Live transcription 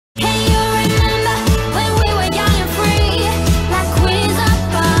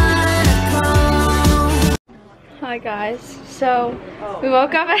Alright guys, so we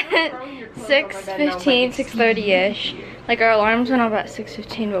woke up at 6:15, 6:30-ish. Like our alarms went off at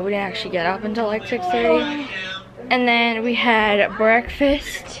 6:15, but we didn't actually get up until like 6:30. And then we had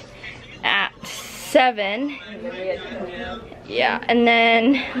breakfast at 7. Yeah, and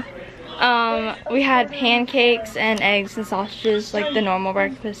then we had pancakes and eggs and sausages, like the normal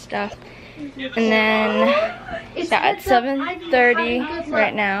breakfast stuff. And then at 7:30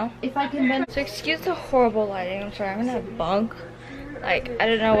 right now. So excuse the horrible lighting. I'm sorry, I'm in a bunk. Like, I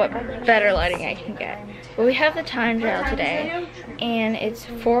don't know what better lighting I can get. But we have the time trial today, and it's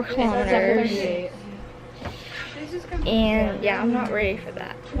 4 kilometers. And yeah, I'm not ready for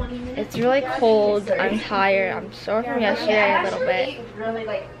that. It's really cold. I'm tired. I'm sore from yesterday a little bit.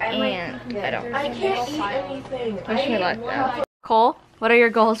 And I don't. I can't eat anything. Wish me luck though. Cole, what are your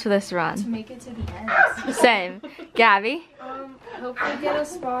goals for this run? To make it to the end. Same. Gabby? Hopefully get a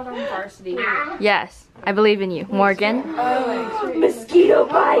spot on varsity. Yes, I believe in you. Morgan? Mosquito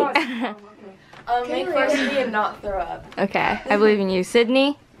bites. Make varsity and not throw up. Okay, I believe in you.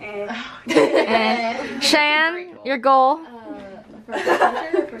 Sydney? And Shan, your goal? For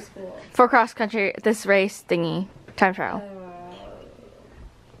country or for school? For cross country, this race thingy, time trial.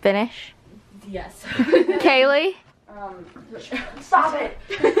 Finish? Yes. Kaylee? Stop it!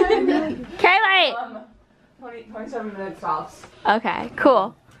 Kaylee! 27 minutes tops. Okay,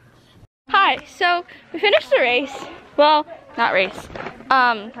 cool. Hi, so we finished the race. Well, not race.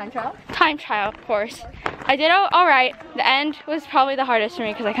 Time trial? Time trial, of course. I did alright. The end was probably the hardest for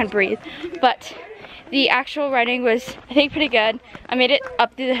me because I couldn't breathe. But the actual running was, I think, pretty good. I made it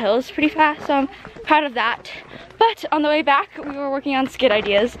up through the hills pretty fast, so I'm proud of that. But on the way back, we were working on skid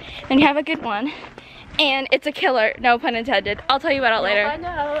ideas, and you have a good one. And it's a killer, no pun intended. I'll tell you about it later. I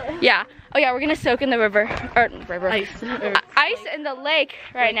know. Yeah. Oh yeah, we're gonna soak in the river. Ice in the lake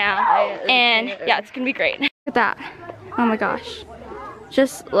right now. And yeah, it's gonna be great. Look at that. Oh my gosh.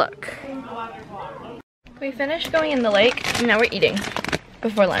 Just look. We finished going in the lake, and now we're eating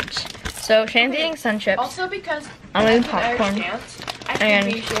before lunch. So Shan's eating sun chips. Also because I'm eating popcorn. And I'm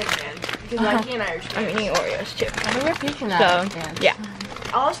eating Oreos too. I know we're peeking So at yeah.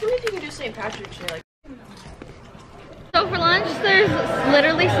 I'll ask you if you can do St. Patrick's Day. Like. So for lunch, there's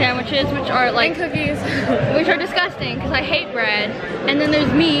literally sandwiches, which are like cookies, which are disgusting because I hate bread. And then there's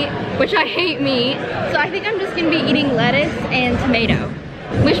meat, which I hate meat. So I think I'm just gonna be eating lettuce and tomato.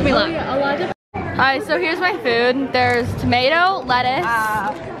 Wish me luck. Alright, so here's my food. There's tomato, lettuce,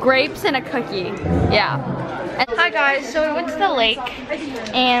 grapes, and a cookie. Yeah. And hi guys, so we went to the lake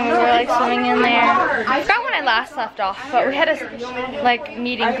and we were like swimming in there. I forgot when I last left off, but we had a like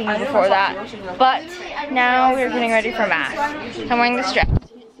meeting thing before that. But now we're getting ready for mass. I'm wearing this dress.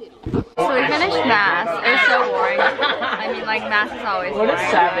 So we finished mass. It was so boring. I mean, like, mass is always boring. What a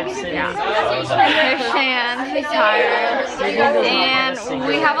savage city. Yeah. Here's Shan. She's tired. And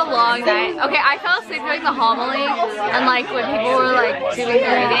we have a long night. Okay, I fell asleep during the homily. And, like, when people were, like, doing the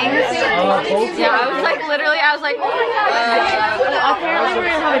readings. Yeah, I was, like, literally, I was like, oh my god. Apparently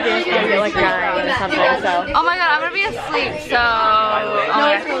we're gonna have a dance party at, like, 9 or something, so. Oh my god, I'm gonna be asleep, so.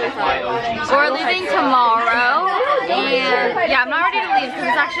 We're leaving tomorrow. And, yeah, I'm not ready to leave because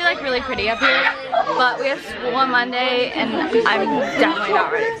it's actually, like, really pretty up here, but we have school on Monday and I'm definitely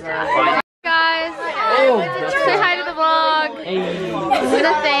not ready for that. Hey guys, say hi to the vlog. This is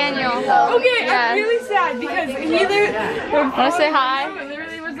Nathaniel. Okay, yes. I'm really sad because he wanna say hi?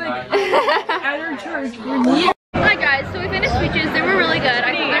 literally was like at our church. Hi guys, so we finished speeches. They were really good.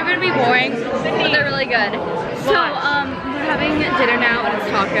 I thought they were gonna be boring, but they're really good. So we're having dinner now and it's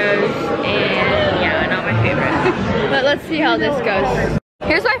tacos, and yeah, not my favorite. But let's see how this goes.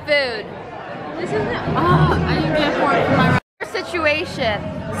 Here's my food. This isn't, I didn't get for it for my situation.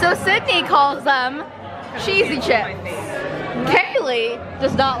 So Sydney calls them cheesy chips. Kaylee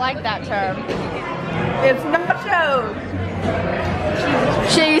does not like that term. It's nachos.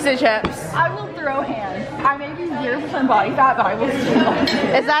 Cheesy chips. I will throw hands. I may be 0% body fat, but I will still.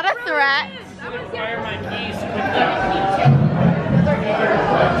 Is that a threat?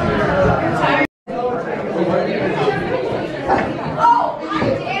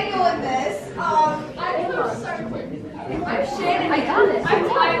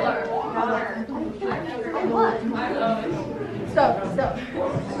 Stop.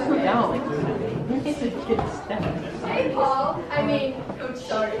 Hey Paul, Coach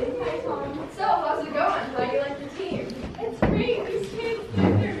started. So how's it going? How do you like the team? It's great. These kids,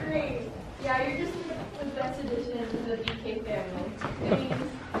 they're great. Yeah, you're just the best addition to the BK family.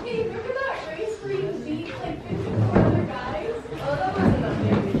 Hey, remember that race where you beat like 54 other guys? Oh, that wasn't a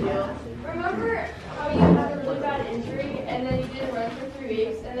big deal. Remember how you had a really bad injury and then you didn't run for 3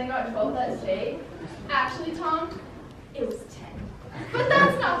 weeks and then got 12th at state? Actually, Tom,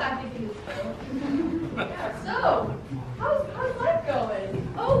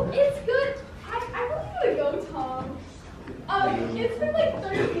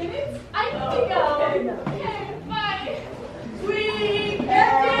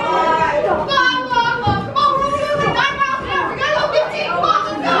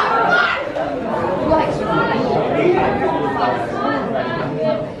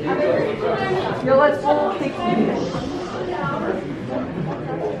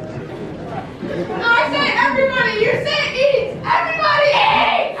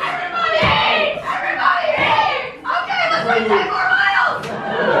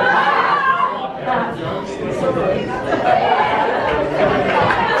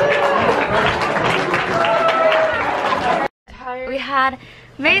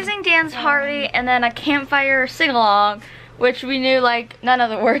 amazing dance party, and then a campfire sing-along, which we knew like none of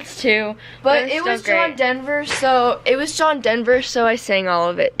the words to. But it was John Denver, so I sang all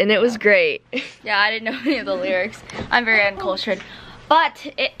of it, and it was great. Yeah, I didn't know any of the lyrics. I'm very uncultured.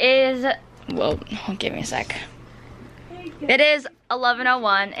 But it is, well, give me a sec. It is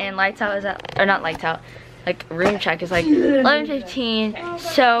 11:01 and lights out is at, or not lights out, like room check is like 11:15.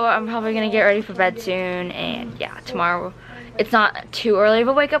 So I'm probably gonna get ready for bed soon, and yeah, tomorrow it's not too early of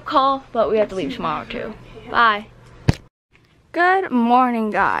a wake up call, but we have to leave tomorrow too. Bye. Good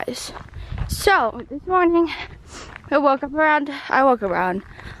morning, guys. So this morning I woke around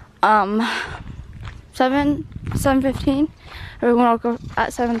 7:15. Everyone woke up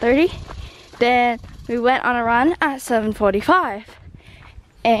at 7:30. Then we went on a run at 7:45.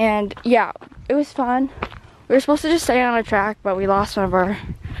 And yeah, it was fun. We were supposed to just stay on a track, but we lost one of our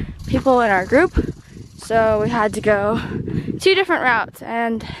people in our group. So we had to go 2 different routes,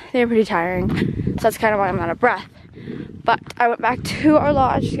 and they were pretty tiring. So that's kind of why I'm out of breath. But I went back to our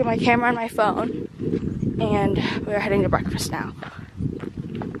lodge to get my camera and my phone, and we're heading to breakfast now.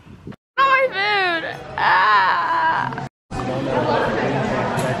 Oh, my food! Ah!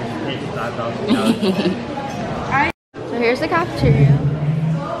 So here's the cafeteria.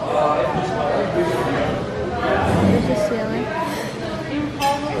 Here's the ceiling.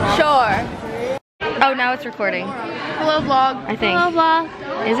 Sure. Oh, now it's recording. Hello, vlog. I think. Hello, vlog.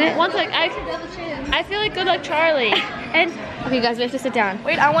 Is it? One sec. I feel like good luck, Charlie. And Okay, guys, we have to sit down.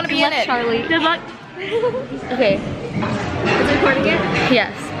 Wait, I want to be in it. Charlie. good luck. Okay. It's recording it?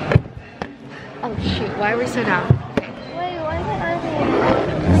 Yes. Oh shoot, why are we so down? Wait, why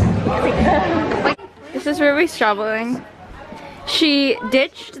is it This is Ruby's traveling. She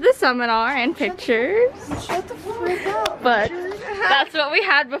ditched the seminar and pictures. Shut the frick up. But that's what we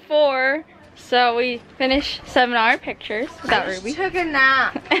had before. So we finished seminar pictures without Ruby. Took a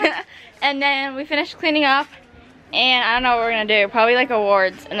nap. And then we finished cleaning up. And I don't know what we're gonna do. Probably like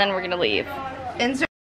awards, and then we're gonna leave. Insert